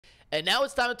And now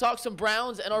it's time to talk some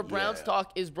Browns, and our Browns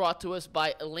talk is brought to us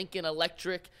by Lincoln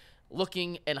Electric.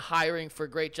 Looking and hiring for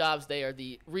great jobs. They are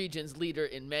the region's leader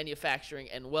in manufacturing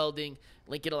and welding.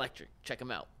 Lincoln Electric. Check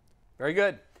them out. Very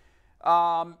good.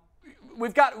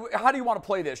 We've got. How do you want to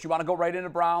play this? You want to go right into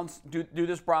Browns, do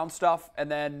this Brown stuff, and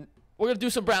then we're gonna do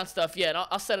some Brown stuff. Yeah, and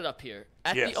I'll set it up here.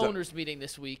 At the owners' meeting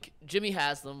this week, Jimmy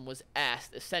Haslam was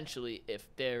asked essentially if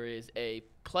there is a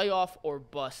playoff or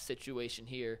bust situation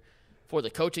here for the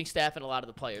coaching staff and a lot of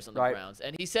the players on the Browns.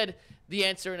 And he said the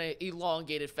answer in an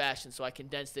elongated fashion, so I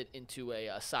condensed it into a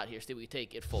SOT here, so we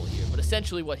take it full here. But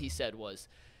essentially what he said was,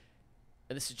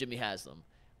 and this is Jimmy Haslam,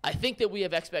 I think that we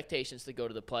have expectations to go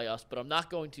to the playoffs, but I'm not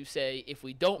going to say if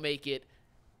we don't make it,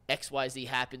 XYZ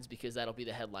happens, because that'll be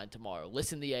the headline tomorrow.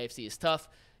 Listen, the AFC is tough.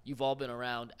 You've all been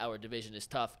around. Our division is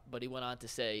tough. But he went on to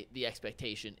say the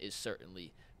expectation is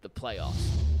certainly the playoffs.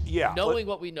 Yeah. Knowing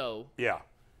what we know. Yeah.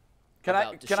 Can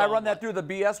I run that through the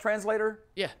BS translator?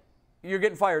 Yeah. You're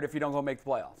getting fired if you don't go make the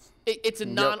playoffs. It's a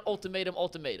non-ultimatum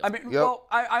ultimatum. I mean, well,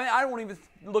 I don't even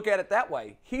look at it that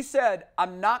way. He said,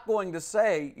 I'm not going to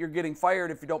say you're getting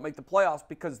fired if you don't make the playoffs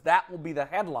because that will be the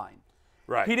headline.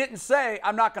 Right. He didn't say,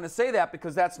 I'm not going to say that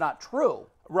because that's not true.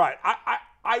 Right.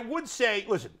 I would say,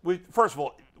 listen, first of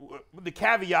all, the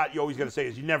caveat you always got to say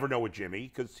is you never know with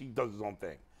Jimmy because he does his own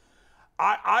thing.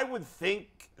 I would think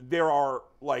there are,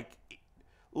 like,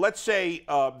 let's say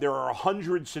there are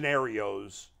 100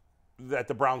 scenarios that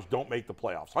the Browns don't make the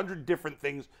playoffs. 100 different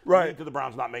things lead to the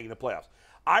Browns not making the playoffs.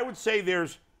 I would say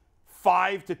there's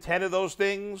 5 to 10 of those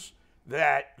things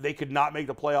that they could not make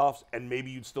the playoffs and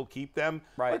maybe you'd still keep them.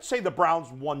 Right. Let's say the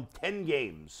Browns won 10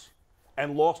 games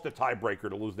and lost a tiebreaker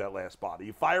to lose that last spot. Are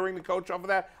you firing the coach off of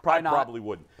that? Probably not. Probably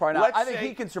wouldn't. Probably not. I think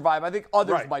he can survive. I think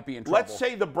others might be in trouble. Let's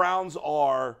say the Browns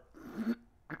are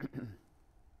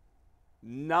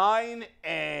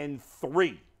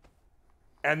 9-3,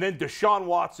 and then Deshaun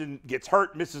Watson gets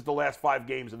hurt, misses the last 5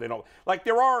 games, and they don't. Like,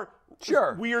 there are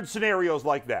weird scenarios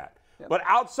like that. Yep. But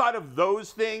outside of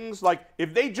those things, like,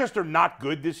 if they just are not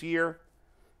good this year,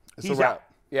 he's out.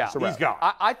 Yeah, he's gone.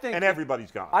 I think, and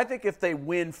everybody's gone. I think if they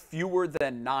win fewer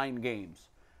than 9 games,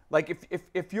 like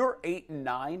if you're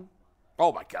 8-9,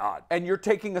 oh my God, and you're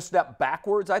taking a step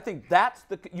backwards, I think that's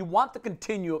you want to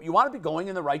continue. You want to be going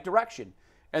in the right direction.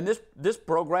 And this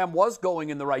program was going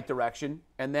in the right direction,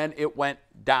 and then it went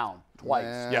down twice.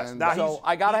 Yes. Now so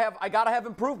I gotta have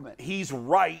improvement. He's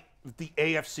right. The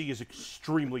AFC is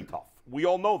extremely tough. We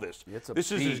all know this.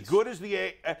 This is as good as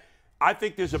the I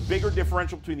think there's a bigger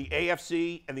differential between the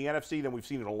AFC and the NFC than we've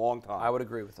seen in a long time. I would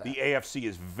agree with that. The AFC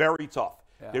is very tough.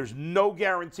 Yeah. There's no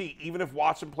guarantee, even if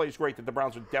Watson plays great, that the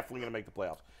Browns are definitely going to make the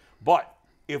playoffs. But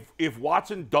if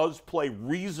Watson does play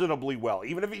reasonably well,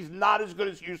 even if he's not as good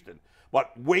as Houston,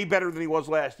 but way better than he was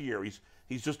last year,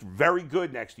 he's just very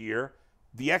good next year,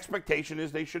 the expectation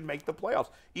is they should make the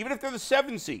playoffs. Even if they're the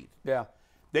 7 seed. Yeah.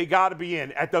 They got to be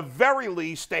in. At the very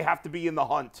least, they have to be in the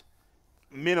hunt,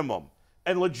 minimum.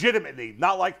 And legitimately,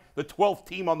 not like the 12th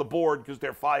team on the board because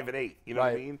they're 5-8. You know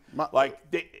what I mean?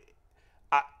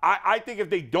 I think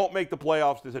if they don't make the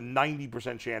playoffs, there's a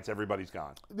 90% chance everybody's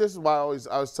gone. This is why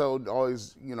I was told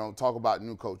always, talk about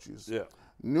new coaches. Yeah.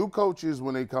 New coaches,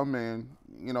 when they come in,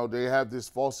 they have this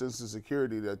false sense of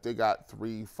security that they got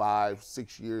 3, 5,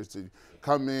 6 years to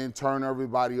come in, turn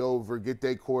everybody over, get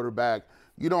their quarterback.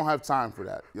 You don't have time for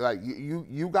that. Like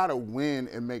you got to win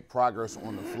and make progress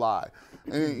on the fly.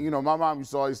 And my mom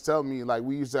used to always tell me, like,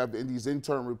 we used to have these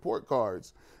intern report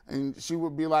cards, and she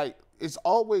would be like, it's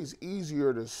always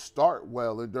easier to start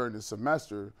well during the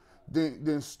semester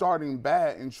than starting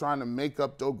bad and trying to make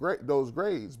up those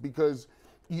grades, because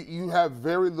you have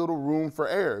very little room for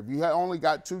error. If you only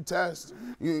got 2 tests,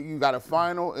 you got a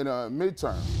final and a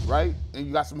midterm, right? And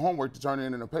you got some homework to turn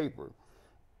in a paper.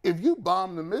 If you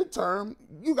bomb the midterm,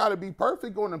 you got to be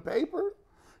perfect on the paper.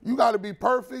 You got to be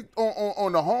perfect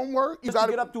on the homework. Just to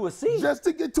get up to a C. Just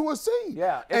to get to a C.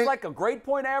 Yeah, it's like a grade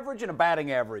point average and a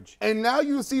batting average. And now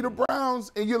you see the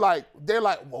Browns, and they're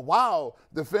like, well, wow.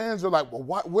 The fans are like,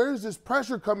 well, where's this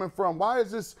pressure coming from? Why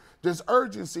is this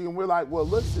urgency? And we're like, well,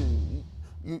 listen,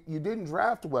 you didn't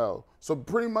draft well. So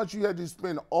pretty much you had to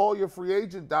spend all your free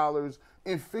agent dollars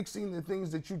in fixing the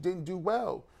things that you didn't do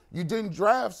well. You didn't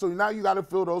draft, so now you got to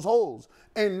fill those holes.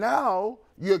 And now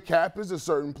your cap is a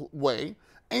certain way,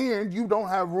 and you don't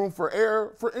have room for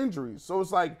error for injuries. So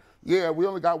it's like, yeah, we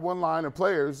only got 1 line of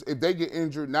players. If they get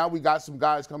injured, now we got some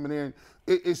guys coming in.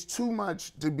 It's too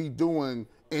much to be doing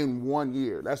in 1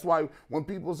 year. That's why when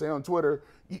people say on Twitter,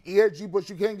 yeah, G, but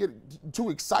you can't get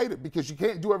too excited because you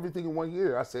can't do everything in 1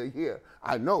 year. I say, yeah,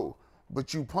 I know.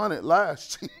 but you punted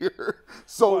last year.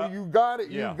 So Well, you got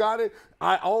it. yeah. You got it.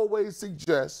 I always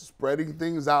suggest spreading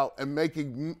things out and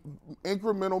making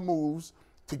incremental moves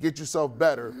to get yourself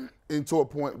better into a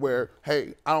point where,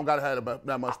 hey, I don't got to have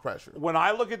that much pressure. When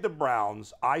I look at the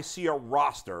Browns, I see a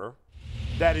roster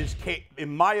that is,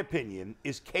 in my opinion,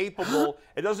 is capable.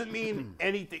 It doesn't mean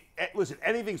anything. Listen,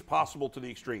 anything's possible to the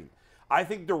extreme. I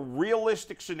think the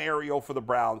realistic scenario for the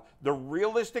Browns, the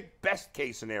realistic best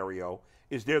case scenario,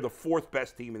 is they're the 4th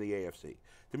best team in the AFC.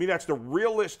 To me, that's the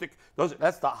realistic.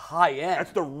 That's the high end.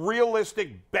 That's the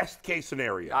realistic best case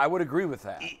scenario. I would agree with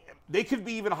that. They could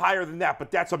be even higher than that,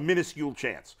 but that's a minuscule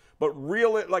chance. But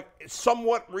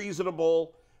somewhat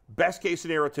reasonable best case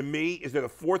scenario to me is they're the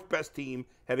 4th best team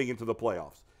heading into the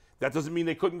playoffs. That doesn't mean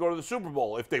they couldn't go to the Super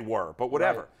Bowl if they were, but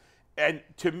whatever. Right. And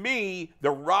to me,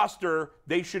 the roster,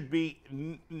 they should be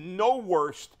no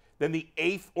worse than the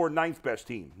 8th or 9th best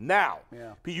team. Now,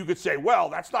 you could say, well,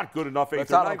 that's not good enough 8th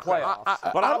or 9th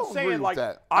playoffs. But I'm saying, like,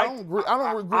 I don't agree. I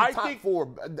don't agree. Top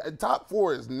 4. Top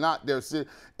 4 is not their city.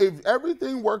 If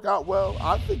everything work out well,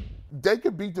 I think they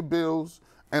could beat the Bills,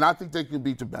 and I think they can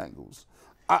beat the Bengals.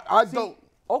 I don't.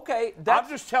 Okay, I'm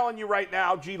just telling you right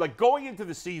now, G, like going into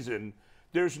the season,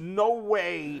 there's no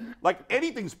way, like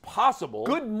anything's possible.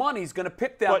 Good money's going to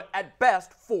pick them at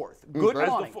best 4th. Good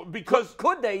money. Because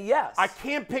could they? Yes. I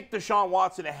can't pick Deshaun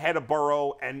Watson ahead of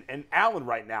Burrow and Allen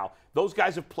right now. Those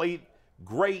guys have played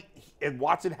great, and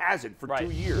Watson hasn't for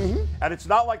 2 years. And it's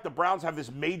not like the Browns have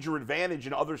this major advantage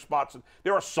in other spots.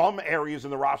 There are some areas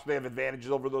in the roster they have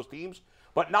advantages over those teams,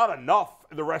 but not enough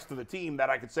in the rest of the team that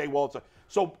I could say, well, it's a.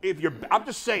 So I'm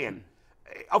just saying,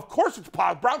 of course it's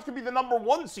possible. Browns could be the number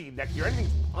 1 seed next year. Anything's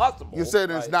possible. You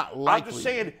said it's not likely. I'm just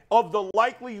saying, of the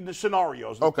likely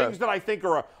scenarios, the things that I think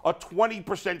are a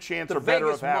 20% chance or better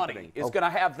of happening. Money is going to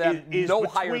have them no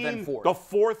higher than 4th. The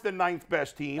 4th and 9th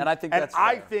best team. And I think that's fair.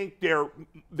 I think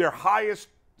their highest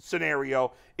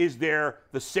scenario is they're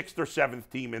the 6th or 7th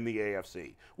team in the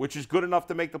AFC, which is good enough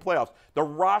to make the playoffs. The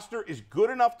roster is good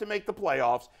enough to make the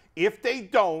playoffs. If they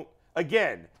don't,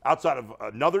 again, outside of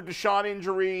another Deshaun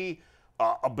injury,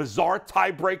 a bizarre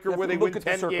tiebreaker where they win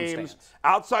 10 games,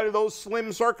 outside of those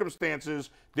slim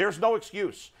circumstances, there's no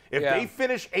excuse. If they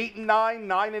finish 8-9,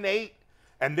 9-8,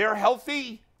 and they're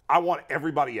healthy, I want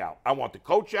everybody out. I want the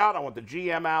coach out. I want the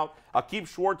GM out. I'll keep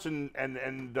Schwartz and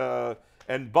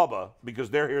Bubba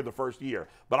because they're here the first year.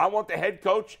 But I want the head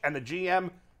coach and the GM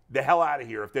the hell out of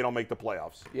here if they don't make the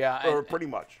playoffs. Yeah, or pretty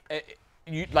much.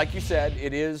 Like you said,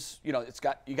 it is. You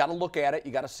got to look at it.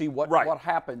 You got to see what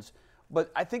happens. But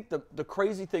I think the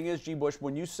crazy thing is, G. Bush,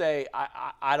 when you say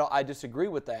I disagree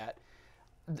with that,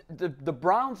 the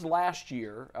Browns last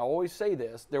year, I always say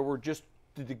this,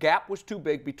 the gap was too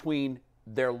big between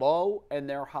their low and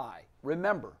their high.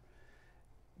 Remember,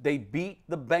 they beat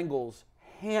the Bengals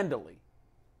handily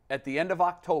at the end of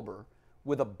October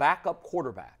with a backup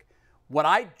quarterback. When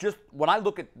I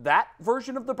look at that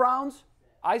version of the Browns,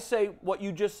 I say what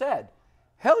you just said.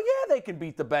 Hell yeah, they can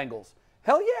beat the Bengals.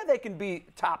 Hell yeah, they can be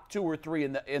top 2 or 3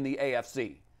 in the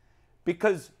AFC,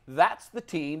 because that's the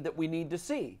team that we need to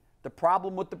see. The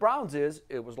problem with the Browns is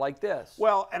it was like this.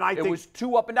 Well, and I think it was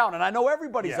too up and down, and I know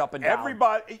everybody's up and down.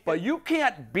 Everybody, but you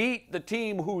can't beat the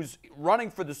team who's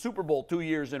running for the Super Bowl 2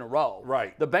 years in a row.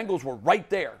 Right. The Bengals were right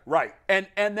there. Right. And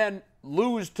then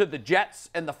lose to the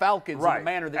Jets and the Falcons in the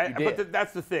manner that you did. But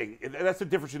that's the thing. That's the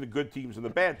difference in the good teams and the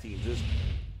bad teams is.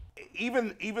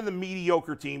 Even the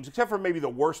mediocre teams, except for maybe the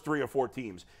worst 3 or 4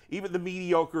 teams, even the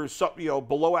mediocre,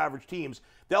 below average teams,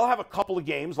 they'll have a couple of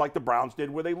games like the Browns did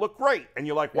where they look great, and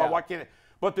you're like, well, why can't it?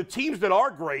 But the teams that are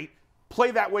great play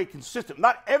that way consistent.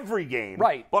 Not every game,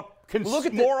 right? But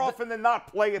more often than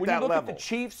not, play at that level. When you look at the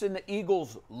Chiefs and the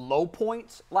Eagles' low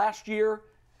points last year,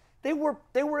 they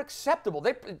were acceptable.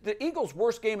 The Eagles'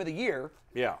 worst game of the year,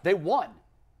 they won.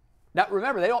 Now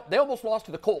remember, they almost lost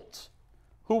to the Colts,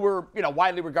 who were,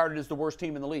 widely regarded as the worst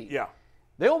team in the league. Yeah.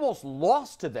 They almost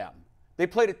lost to them. They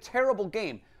played a terrible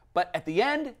game. But at the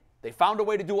end, they found a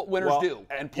way to do what winners do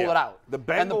and pull it out.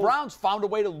 And the Browns found a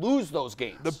way to lose those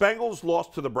games. The Bengals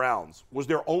lost to the Browns. Was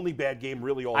their only bad game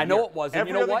really all year. I know it was.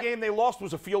 Every other game they lost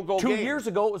was a field goal game. 2 years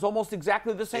ago, it was almost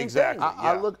exactly the same thing.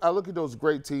 I look at those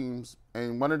great teams,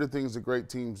 and one of the things that great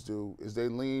teams do is they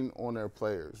lean on their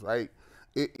players, right?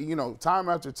 Time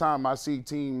after time, I see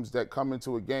teams that come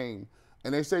into a game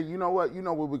and they say, you know what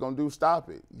we're going to do? Stop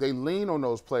it. They lean on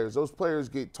those players. Those players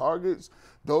get targets.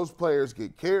 Those players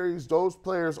get carries. Those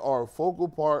players are a focal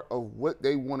part of what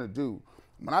they want to do.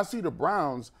 When I see the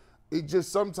Browns, it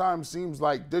just sometimes seems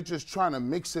like they're just trying to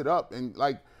mix it up. And,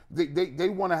 like, they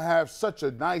want to have such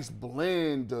a nice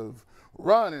blend of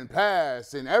run and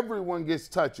pass and everyone gets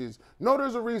touches. No,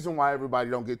 there's a reason why everybody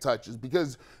don't get touches,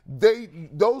 because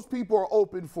those people are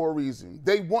open for a reason.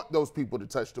 They want those people to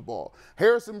touch the ball.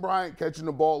 Harrison Bryant catching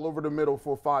the ball over the middle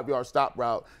for a 5-yard stop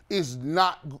route is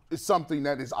not something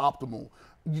that is optimal.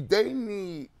 They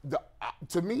need,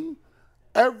 to me,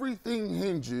 everything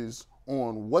hinges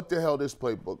on what the hell this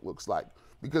playbook looks like.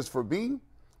 Because for me,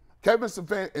 Kevin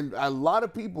Stefanski, and a lot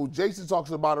of people, Jason talks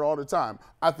about it all the time.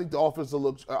 I think the offense will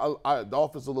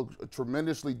look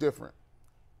tremendously different.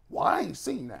 Well, I ain't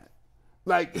seen that.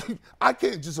 Like, I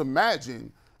can't just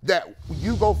imagine that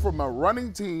you go from a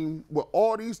running team with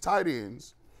all these tight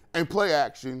ends and play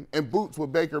action and boots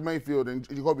with Baker Mayfield and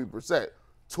Jacoby Brissett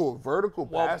to a vertical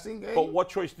passing game. But what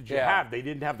choice did you have? They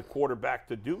didn't have the quarterback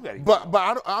to do anything.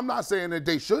 But I'm not saying that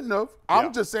they shouldn't have.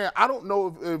 I'm just saying I don't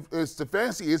know if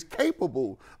Stefanski is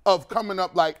capable of coming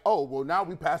up like, oh, well, now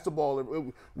we pass the ball.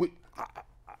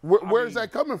 Where is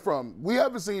that coming from? We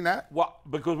haven't seen that. Well,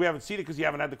 because we haven't seen it because you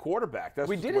haven't had the quarterback.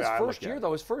 We did his first year,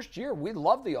 though. His first year, we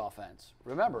loved the offense.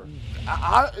 Remember.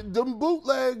 The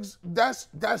bootlegs,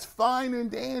 that's fine and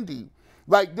dandy.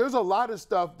 Like, there's a lot of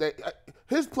stuff that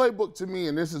his playbook to me,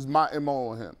 and this is my MO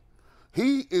on him,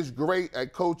 he is great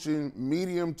at coaching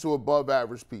medium to above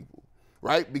average people,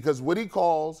 right? Because what he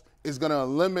calls is going to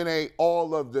eliminate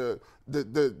all of the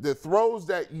throws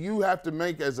that you have to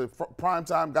make as a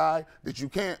primetime guy that you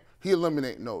can't. He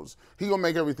eliminating those. He's going to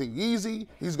make everything easy.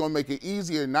 He's going to make it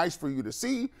easy and nice for you to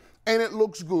see. And it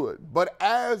looks good. But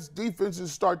as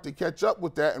defenses start to catch up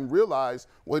with that and realize,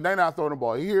 well, they're not throwing the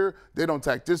ball here, they don't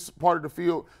attack this part of the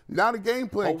field, now the game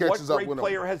plan catches up with them. What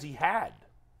great player has he had?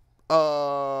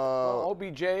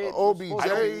 OBJ.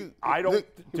 I don't.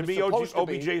 To me,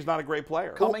 OBJ is not a great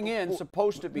player. Coming in,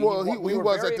 supposed to be. Well, he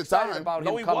was at the time. About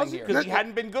no, him he wasn't, because he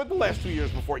hadn't been good the last 2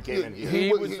 years before he came in here.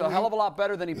 He was a hell of a lot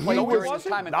better than he played during his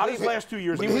time in Cleveland. Not his last 2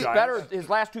 years. He was better his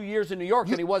last 2 years in New York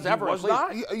than he was ever in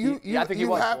Cleveland. I think he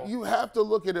was. You have to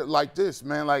look at it like this,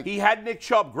 man. Like, he had Nick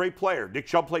Chubb, great player. Nick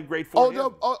Chubb played great for him.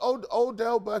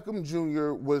 Odell Beckham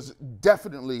Jr. was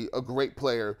definitely a great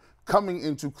player coming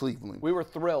into Cleveland. We were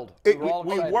thrilled. We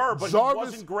were, but Jarvis, he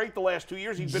wasn't great the last 2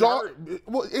 years. He's been hurt.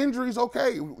 Well, injuries,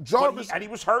 okay. Jarvis, and he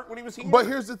was hurt when he was here. But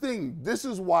here's the thing. This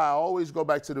is why I always go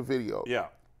back to the video. Yeah.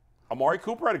 Amari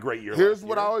Cooper had a great year. Here's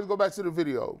what I always go back to the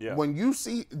video. Yeah. When you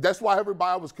see, that's why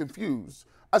everybody was confused.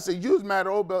 I said, you was mad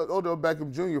at Odell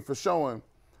Beckham Jr. for showing,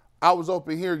 I was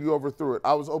open here, you overthrew it.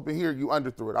 I was open here, you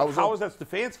underthrew it. How is that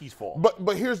Stefanski's fault?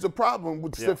 But here's the problem.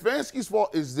 With Stefanski's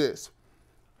fault is this.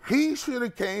 He should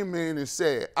have came in and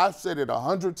said, I've said it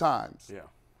 100 times. Yeah.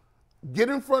 Get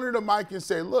in front of the mic and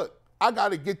say, look, I got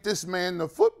to get this man the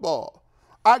football.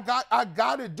 I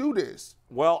got to do this.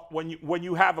 Well, when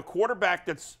you have a quarterback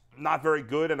that's not very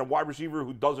good and a wide receiver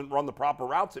who doesn't run the proper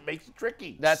routes, it makes it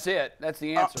tricky. That's it. That's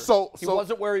the answer. He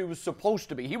wasn't where he was supposed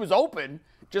to be. He was open,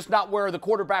 just not where the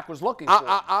quarterback was looking for.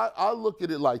 I look at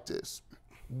it like this.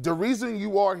 The reason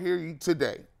you are here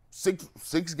today,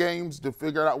 six games to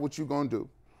figure out what you're going to do,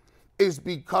 is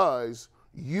because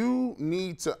you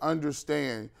need to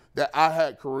understand that I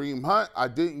had Kareem Hunt, I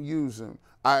didn't use him.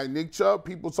 I had Nick Chubb,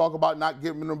 people talk about not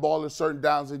giving the ball in certain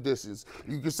downs and distance.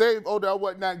 You can say Odell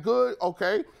wasn't that good,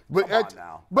 okay. But come on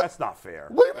now. That's not fair.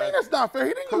 What do you mean that's not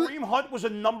fair? Kareem Hunt was a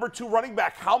number 2 running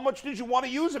back. How much did you want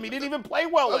to use him? He didn't even play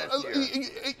well last year.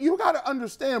 You got to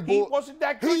understand, Bull. He wasn't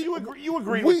that good. You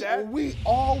agree with that? We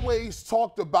always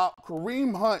talked about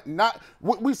Kareem Hunt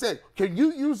we said, can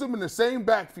you use him in the same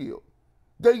backfield?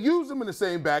 They use him in the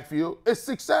same backfield. It's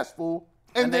successful.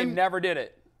 And they never did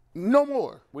it. No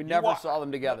more. We never saw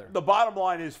them together. The bottom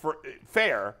line is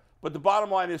fair, but the bottom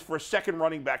line is for a second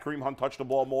running back, Kareem Hunt touched the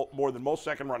ball more than most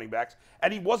second running backs,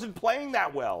 and he wasn't playing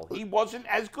that well. He wasn't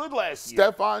as good last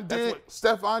year.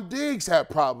 Stephon Diggs had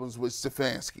problems with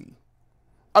Stefanski.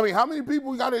 I mean, how many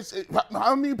people got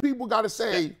to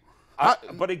say?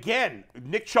 But again,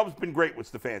 Nick Chubb's been great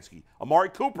with Stefanski. Amari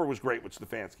Cooper was great with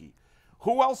Stefanski.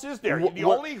 Who else is there? The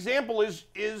only example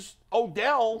is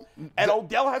Odell, and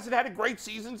Odell hasn't had a great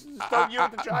season since his third year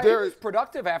with the Giants. He was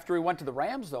productive after he went to the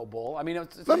Rams, though, Bull. I mean,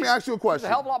 let me ask you a question. He's a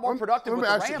hell of a lot more productive with the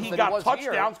Rams than he was here. He got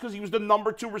touchdowns because he was the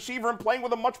number 2 receiver and playing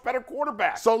with a much better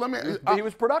quarterback. So let me. He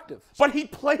was productive. But he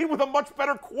played with a much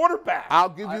better quarterback. I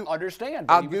understand.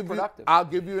 But he was productive. I'll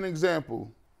give you an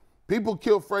example. People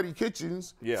kill Freddie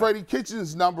Kitchens. Yeah. Freddie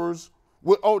Kitchens' numbers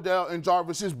with Odell and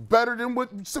Jarvis is better than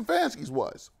what Stefanski's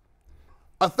was.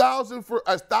 1,000 for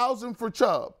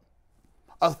Chubb,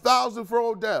 1,000 for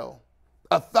Odell,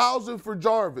 1,000 for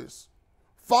Jarvis,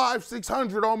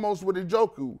 500-600 almost with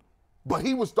Njoku, but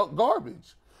he was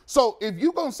garbage. So if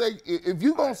you gonna say,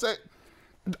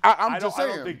 I'm just saying.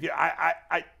 I don't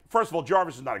think. First of all,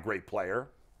 Jarvis is not a great player.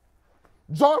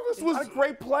 Jarvis was not a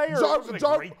great player.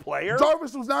 Great player.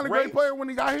 Jarvis was not a great player when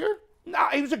he got here. Nah,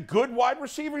 he was a good wide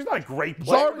receiver. He's not a great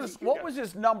player. Jarvis, what was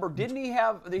his number? Didn't he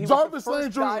have? He was Jarvis the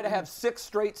first Landry, guy to have 6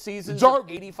 straight seasons of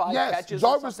 85 catches.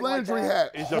 Jarvis or something Landry like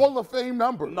that. had Hall of Fame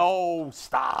number. No,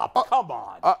 stop. Come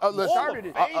on. I'll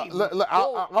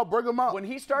bring him up. When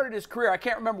he started his career, I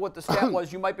can't remember what the stat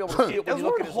was. You might be able to see it when you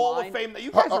look at his Hall line. of Fame.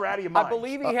 You guys are out of your mind. I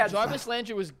believe he had. Jarvis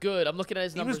Landry was good. I'm looking at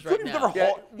his numbers right now.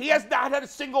 He has not had a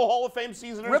single Hall of Fame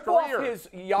season in his Rip career. off his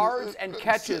yards and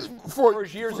catches for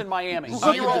his years in Miami.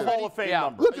 Zero Hall of Fame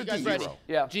number. Look at guys ready?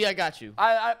 Yeah. G, I got you.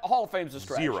 Hall of Fame's a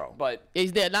stretch. Zero. But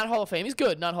He's there. Not Hall of Fame. He's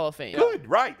good. Not Hall of Fame. Good,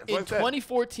 right. That's In what I said.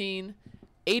 2014,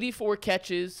 84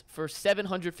 catches for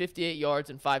 758 yards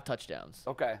and 5 touchdowns.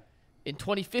 okay. In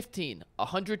 2015,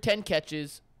 110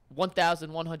 catches,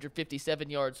 1,157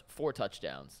 yards, 4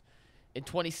 touchdowns. In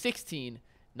 2016,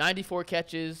 94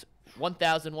 catches,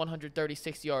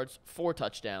 1,136 yards, 4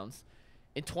 touchdowns.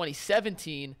 In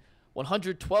 2017,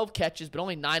 112 catches, but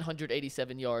only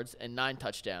 987 yards and 9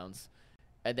 touchdowns.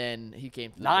 And then he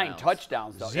came to the 9 Browns.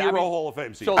 touchdowns, though. Zero Hall of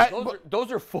Fame season. So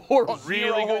those are 4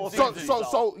 really good seasons.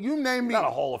 So you name me. Not a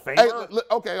Hall of Famer. Hey,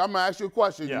 okay, I'm gonna ask you a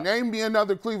question. Yeah. Name me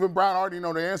another Cleveland Brown. I already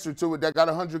know the answer to it. That got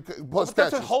 100 plus But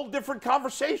that's catches. a whole different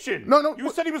conversation. No. You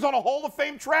said he was on a Hall of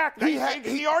Fame track. Now you're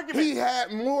changing the argument. He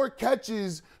had more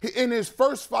catches in his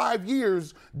first 5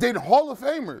 years than Hall of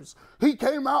Famers. He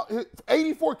came out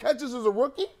 84 catches as a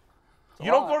rookie.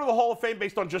 You don't go to the Hall of Fame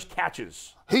based on just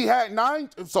catches. He had 9.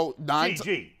 So 9.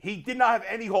 He did not have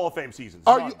any Hall of Fame seasons.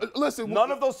 Listen?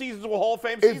 None of those seasons were Hall of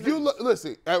Fame seasons. If you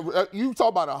listen, you talk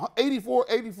about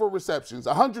 84 receptions,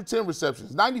 110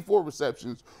 receptions, 94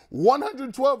 receptions,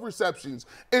 112 receptions.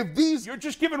 If these, you're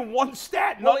just giving one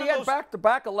stat. Well, he had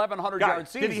back-to-back 1,100-yard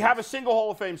seasons. Did he have a single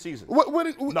Hall of Fame season?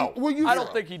 No, I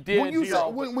don't think he did.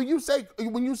 When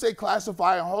you say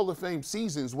classifying Hall of Fame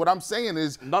seasons, what I'm saying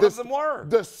is none of them were.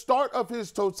 The start of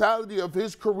his totality of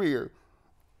his career.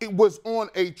 It was on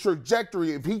a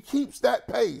trajectory. If he keeps that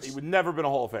pace, he would never been a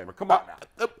Hall of Famer. Come on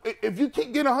now. If you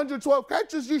keep getting 112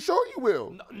 catches, you sure you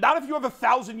will. Not if you have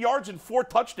 1,000 yards and 4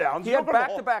 touchdowns. He had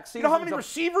back-to-back seasons. You know how many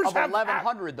receivers of have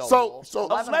 1,100 though? So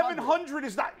 1,100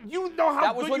 is not. You know how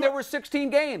that was when there were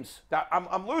 16 games.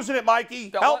 I'm losing it,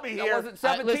 Mikey. Help me here. That wasn't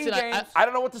 17 games. I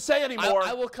don't know what to say anymore.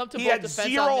 I will come to he both had defense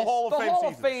 0 on this. Hall of Fame The Hall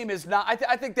seasons. of Fame is not.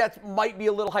 I think that might be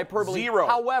a little hyperbole. 0.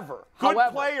 However, good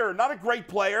player, not a great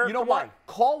player. You know Come what? on.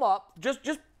 Call up just.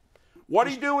 What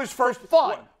do you do is first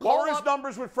fun. What were his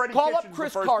numbers with Freddie Kitchens? Call up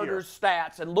Chris Carter's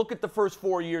stats and look at the first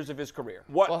 4 years of his career.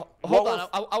 Hold on.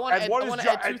 I want to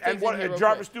add 2 things in here real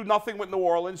Jarvis quick. do nothing with New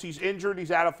Orleans. He's injured.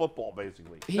 He's out of football,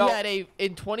 basically. He had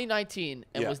in 2019,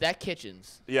 and was that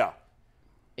Kitchens? Yeah.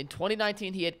 In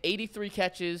 2019, he had 83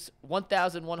 catches,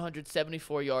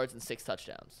 1,174 yards, and 6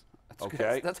 touchdowns.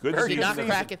 Okay. That's good. very Did good not season.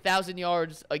 crack 1,000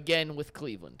 yards again with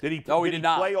Cleveland. Did he? No, he did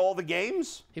not. Play all the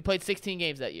games? He played 16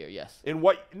 games that year. Yes. In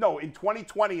what? No, in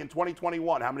 2020 and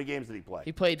 2021. How many games did he play?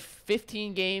 He played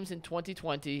 15 games in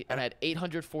 2020 and had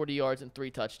 840 yards and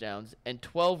 3 touchdowns, and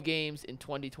 12 games in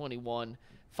 2021,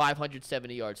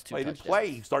 570 yards, 2 He touchdowns. didn't play.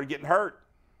 He started getting hurt,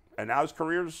 and now his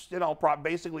career's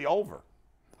basically over.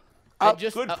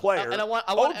 Good player. And I want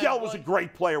Odell was a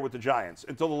great player with the Giants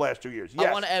until the last 2 years. Yes.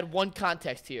 I want to add one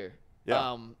context here.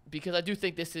 Yeah. Because I do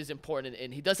think this is important,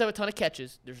 and he does have a ton of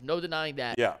catches. There's no denying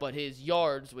that. Yeah. But his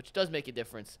yards, which does make a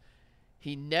difference,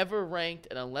 he never ranked,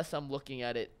 and unless I'm looking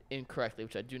at it incorrectly,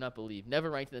 which I do not believe, never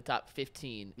ranked in the top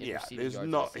 15 in receiving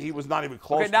yards. He was not even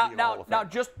close. Okay, to being a Hall of now,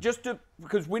 Famer. just to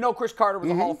because we know Chris Carter was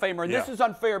a Hall of Famer, and this is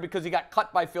unfair because he got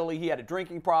cut by Philly. He had a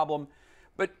drinking problem,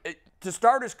 but to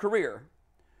start his career,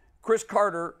 Chris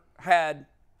Carter had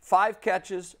 5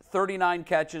 catches, 39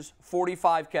 catches,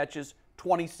 45 catches,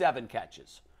 27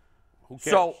 catches. Who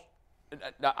cares? So,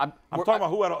 I'm talking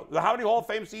about how many Hall of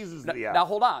Fame seasons did he have? Now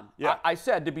hold on. Yeah. I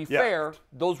said to be fair,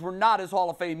 those were not his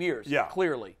Hall of Fame years. Yeah.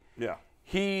 Clearly. Yeah.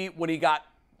 When he got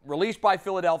released by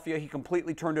Philadelphia, he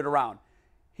completely turned it around.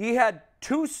 He had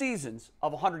 2 seasons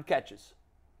of 100 catches.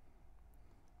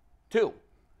 2.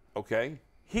 Okay.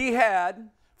 He had.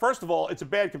 First of all, it's a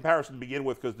bad comparison to begin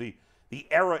with because the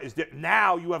era is different.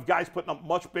 Now you have guys putting up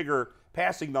much bigger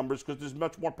passing numbers because there's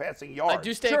much more passing yards. I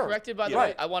do stand corrected, by the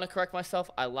way. I want to correct myself.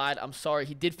 I lied. I'm sorry.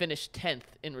 He did finish 10th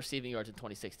in receiving yards in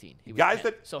 2016. He was Guys 10th.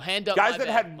 that so hand up. guys my that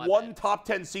bad, had my one bad. top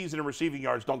 10 season in receiving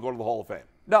yards don't go to the Hall of Fame.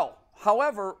 No.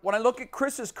 However, when I look at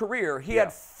Chris's career, he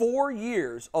had 4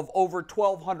 years of over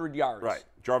 1,200 yards. Right.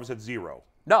 Jarvis had 0.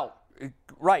 No.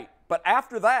 Right. But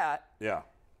after that,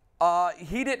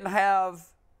 he didn't have.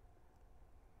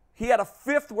 He had a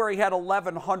 5th where he had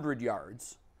 1,100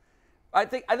 yards. I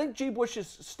think G. Bush's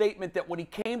statement that when he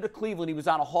came to Cleveland he was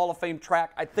on a Hall of Fame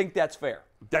track, I think that's fair.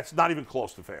 That's not even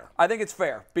close to fair. I think it's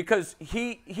fair because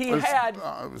he had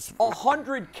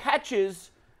 100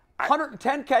 catches,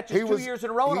 110 catches 2 years in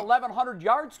a row, and 1,100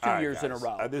 yards 2 years in a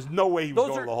row. There's no way he was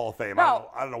going to the Hall of Fame. I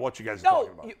don't know what you guys are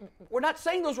talking about. We're not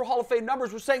saying those were Hall of Fame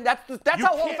numbers. We're saying that's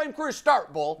how Hall of Fame careers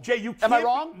start, Bull. Jay, you can't. Am I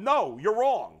wrong? No, you're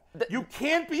wrong. You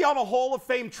can't be on a Hall of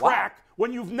Fame track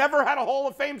when you've never had a Hall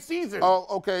of Fame season. Oh,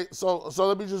 okay. So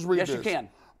let me just read this. Yes, you can.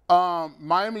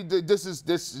 Miami did this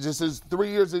is 3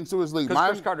 years into his league. Because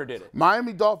Chris Carter did it.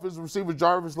 Miami Dolphins receiver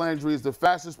Jarvis Landry is the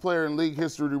fastest player in league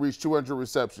history to reach 200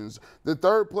 receptions. The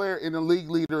third player in the league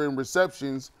leader in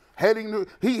receptions. He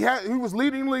was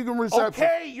leading the league in receptions.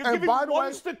 Okay, you're giving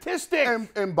one statistic.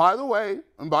 And by the way,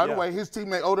 his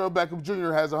teammate Odell Beckham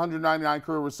Jr. has 199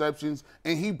 career receptions,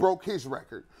 and he broke his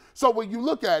record. So when you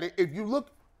look at it, if you look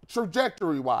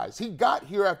trajectory-wise, he got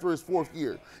here after his 4th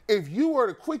year. If you were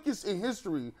the quickest in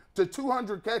history to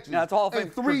 200 catches in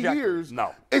 3 years,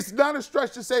 it's not a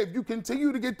stretch to say if you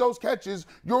continue to get those catches,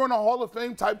 you're in a Hall of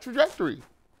Fame type trajectory.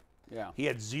 Yeah. He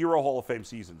had 0 Hall of Fame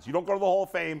seasons. You don't go to the Hall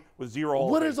of Fame with 0 Hall of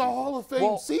Fame What is a Hall of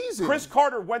Fame season? Chris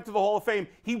Carter went to the Hall of Fame.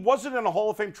 He wasn't in a Hall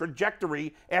of Fame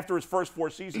trajectory after his first 4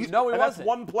 seasons. No, he wasn't. That's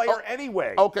one player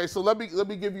anyway. Okay, so let me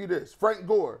give you this. Frank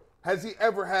Gore, has he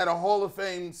ever had a Hall of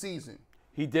Fame season?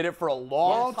 He did it for a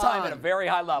long time at a very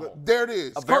high level. There it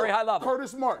is. A very high level.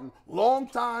 Curtis Martin, long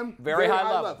time, very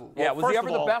high level. Yeah, was he ever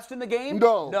the best in the game?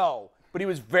 No. No. But he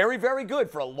was very, very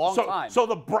good for a long time.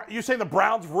 So you're saying the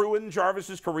Browns ruined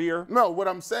Jarvis's career? No, what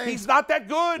I'm saying... He's not that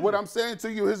good. What I'm saying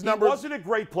to you, his numbers... He wasn't a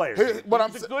great player. He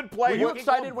was a good player. Were you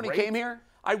excited when he came here?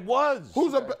 I was.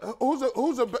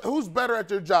 Who's better at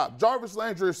their job, Jarvis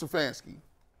Landry or Stefanski?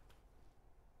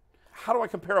 How do I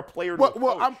compare a player to a coach?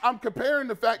 Well, I'm comparing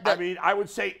the fact that... I mean, I would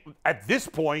say at this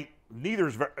point, neither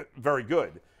is very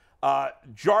good.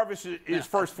 Jarvis, his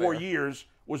first 4 years,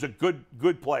 was a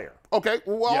good player. Okay,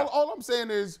 well, all I'm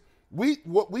saying is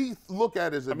what we look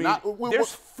at is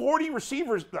there's 40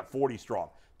 receivers, not 40 strong,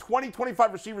 20,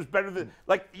 25 receivers better than,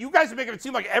 like, you guys are making it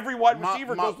seem like every wide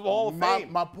receiver goes to the Hall of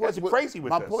Fame. My point this.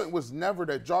 Point was never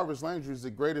that Jarvis Landry is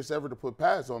the greatest ever to put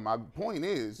pads on. My point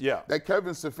is that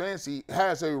Kevin Stefanski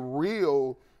has a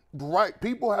real gripe.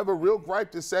 People have a real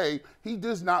gripe to say he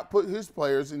does not put his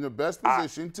players in the best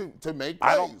position to make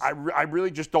plays. I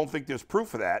really just don't think there's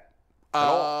proof of that.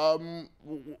 Well,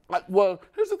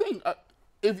 here's the thing.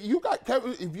 If you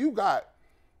got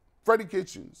Freddie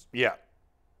Kitchens,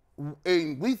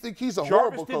 and we think he's a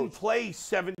horrible coach. Jarvis didn't play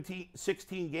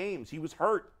 16 games. He was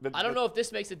hurt. I don't know if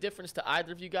this makes a difference to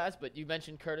either of you guys, but you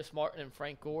mentioned Curtis Martin and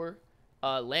Frank Gore.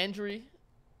 Landry,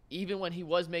 even when he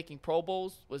was making Pro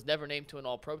Bowls, was never named to an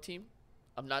All-Pro team.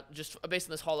 I'm not just based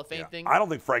on this Hall of Fame thing. I don't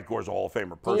think Frank Gore's a Hall of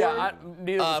Famer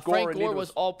personally. Frank Gore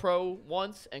was All-Pro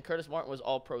once, and Curtis Martin was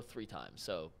All-Pro 3 times.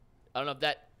 So I don't know if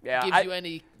that gives you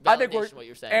any validation to what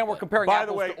you're saying. And we're comparing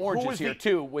apples to oranges here,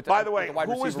 too. By the way,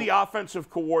 who was the offensive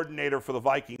coordinator for the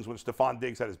Vikings when Stephon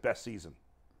Diggs had his best season?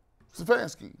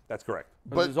 Stefanski. That's correct.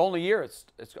 But his only year as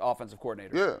offensive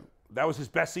coordinator. Yeah. That was his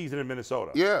best season in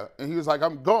Minnesota. Yeah, and he was like,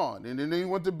 I'm gone. And then he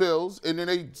went to Bills, and then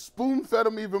they spoon-fed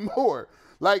him even more.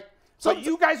 So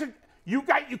you guys you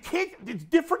can't, it's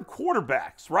different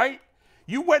quarterbacks, right?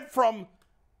 You went from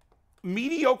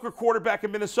mediocre quarterback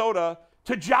in Minnesota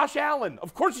to Josh Allen.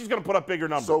 Of course he's going to put up bigger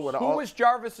numbers. Who was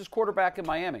Jarvis's quarterback in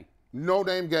Miami?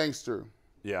 No-name gangster.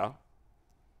 Yeah.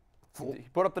 He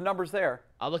put up the numbers there.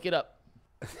 I'll look it up.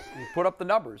 He put up the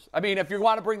numbers. I mean, if you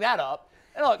want to bring that up.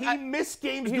 Look, he missed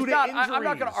games due to injuries. I'm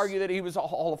not going to argue that he was a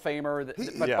Hall of Famer,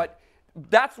 but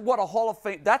that's what a Hall of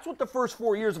Fame. That's what the first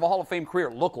 4 years of a Hall of Fame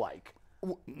career look like.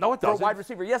 No, it doesn't. For a wide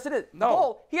receiver, yes, it is.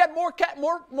 No, he had more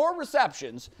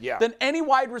receptions than any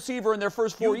wide receiver in their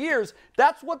first 4 years.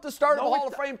 That's what the start of a Hall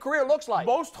of Fame career looks like.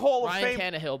 Most Hall of Fame.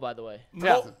 Ryan Tannehill, by the way.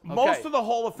 Most of the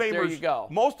Hall of Famers. There you go.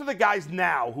 Most of the guys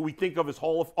now who we think of as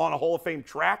on a Hall of Fame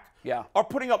track. Are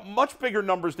putting up much bigger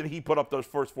numbers than he put up those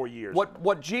first 4 years.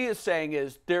 What G is saying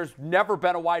is there's never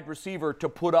been a wide receiver to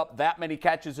put up that many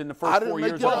catches in the first 4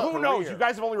 years of a career. Who knows? You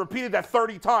guys have only repeated that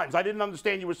 30 times. I didn't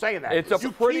understand you were saying that.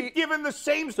 You keep giving the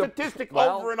same statistic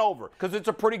over and over. Because it's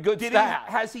a pretty good stat.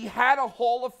 Has he had a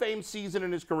Hall of Fame season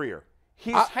in his career?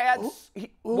 He's had.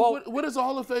 What is a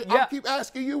Hall of Fame? I keep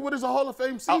asking you, what is a Hall of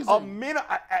Fame season?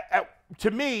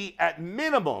 To me, at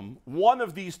minimum, one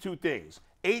of these two things.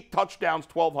 8 touchdowns,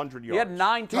 1,200 yards. He had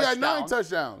 9 touchdowns. He had 9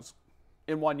 touchdowns.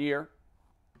 In 1 year.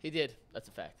 He did. That's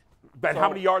a fact. But how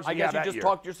many yards did he have that year? I guess you just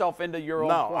talked yourself into your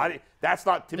own point. That's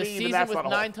not, to me, even that's not a Hall.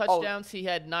 The season with 9 touchdowns, he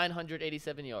had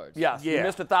 987 yards. Yes, he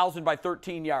missed 1,000 by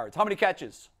 13 yards. How many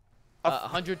catches?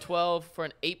 112 for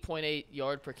an 8.8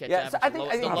 yard per catch Yeah, average. so I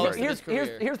think the lowest in his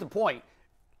career. here's the point.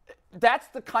 That's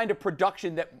the kind of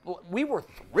production that we were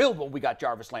thrilled when we got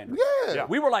Jarvis Landry. Yeah.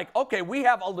 We were like, okay, we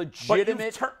have a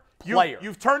legitimate player.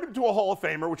 You've turned him to a Hall of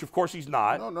Famer, which of course he's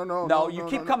not. No, you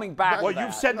keep coming back. Well,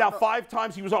 you've said now 5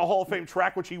 times he was on a Hall of Fame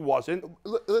track, which he wasn't.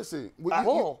 Listen,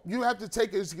 you have to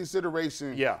take into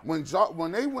consideration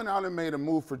when they went out and made a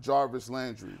move for Jarvis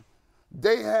Landry,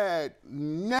 they had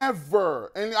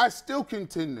never, and I still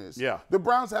contend this, the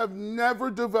Browns have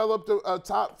never developed a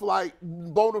top-flight,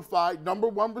 bona fide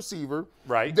 #1 receiver.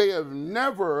 Right. They have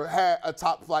never had a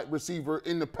top-flight receiver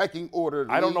in the pecking order.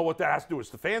 I don't know what that has to do with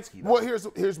Stefanski, though.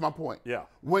 Well, here's my point. Yeah.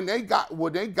 When they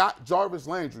got Jarvis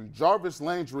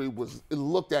Landry was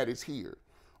looked at as here.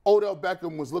 Odell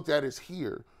Beckham was looked at as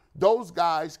here. Those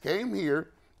guys came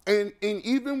here. And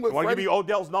even with want to give you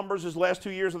Odell's numbers his last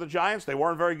 2 years of the Giants? They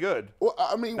weren't very good. Well,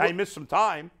 I mean, now he missed some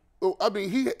time. I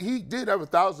mean, he did have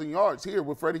 1,000 yards here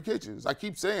with Freddie Kitchens. I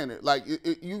keep saying it. Like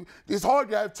it's hard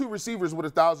to have 2 receivers with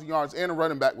 1,000 yards and a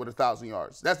running back with 1,000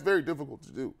 yards. That's very difficult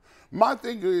to do. My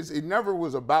thing is, it never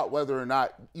was about whether or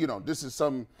not this is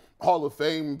some Hall of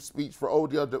Fame speech for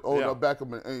Odell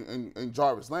Beckham and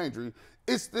Jarvis Landry.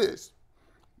 It's this.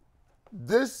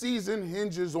 This season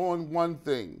hinges on one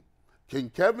thing. Can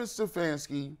Kevin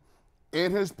Stefanski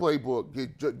in his playbook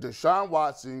get Deshaun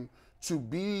Watson to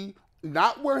be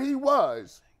not where he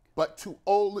was, but to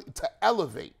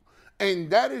elevate? And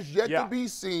that is yet to be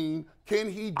seen. Can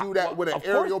he do that with an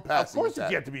aerial passing attack? Of course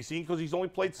it's yet to be seen because he's only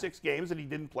played 6 games and he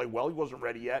didn't play well. He wasn't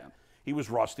ready yet. He was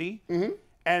rusty. Mm-hmm.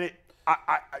 And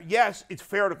yes, it's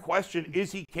fair to question,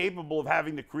 is he capable of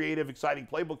having the creative, exciting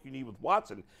playbook you need with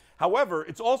Watson? However,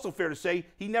 it's also fair to say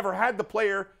he never had the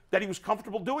player that he was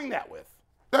comfortable doing that with.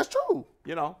 That's true.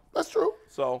 That's true.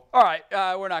 So, all right,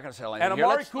 we're not going to sell anything. And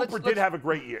Amari Cooper did have a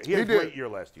great year. He had a great year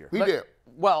last year. He did.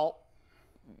 Well,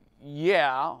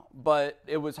 yeah, but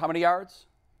it was how many yards?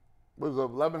 It was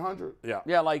 1,100. Yeah.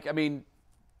 Yeah,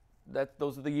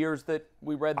 those are the years that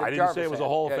we read that I didn't Jarvis say it was had. a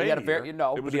Hall of Fame he had year.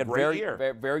 No, it was but he a had great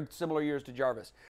year. very similar years to Jarvis.